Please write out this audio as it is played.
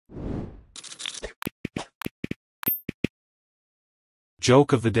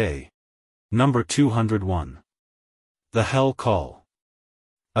Joke of the day. Number 201. The Hell Call.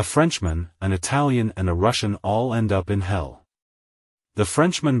 A Frenchman, an Italian and a Russian all end up in hell. The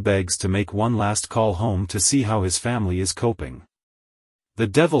Frenchman begs to make one last call home to see how his family is coping. The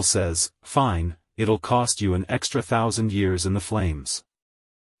devil says, "Fine, it'll cost you an extra 1,000 years in the flames."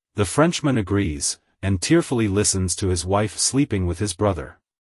 The Frenchman agrees, and tearfully listens to his wife sleeping with his brother.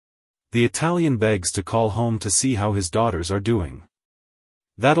 The Italian begs to call home to see how his daughters are doing.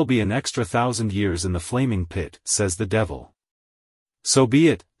 "That'll be an extra 1,000 years in the flaming pit," says the devil. "So be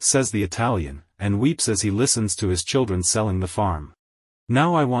it," says the Italian, and weeps as he listens to his children selling the farm.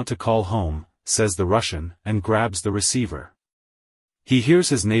 "Now I want to call home," says the Russian, and grabs the receiver. He hears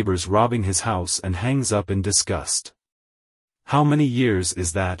his neighbors robbing his house and hangs up in disgust. "How many years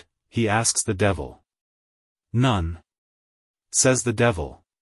is that?" he asks the devil. "None," says the devil.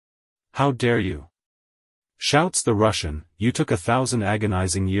 "How dare you?" shouts the Russian. "You took 1,000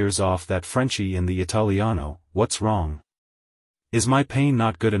 agonizing years off that Frenchie in the Italiano. What's wrong? Is my pain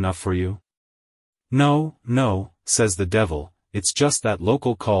not good enough for you?" "No, no," says the devil, "it's just that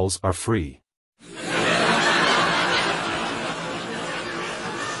local calls are free."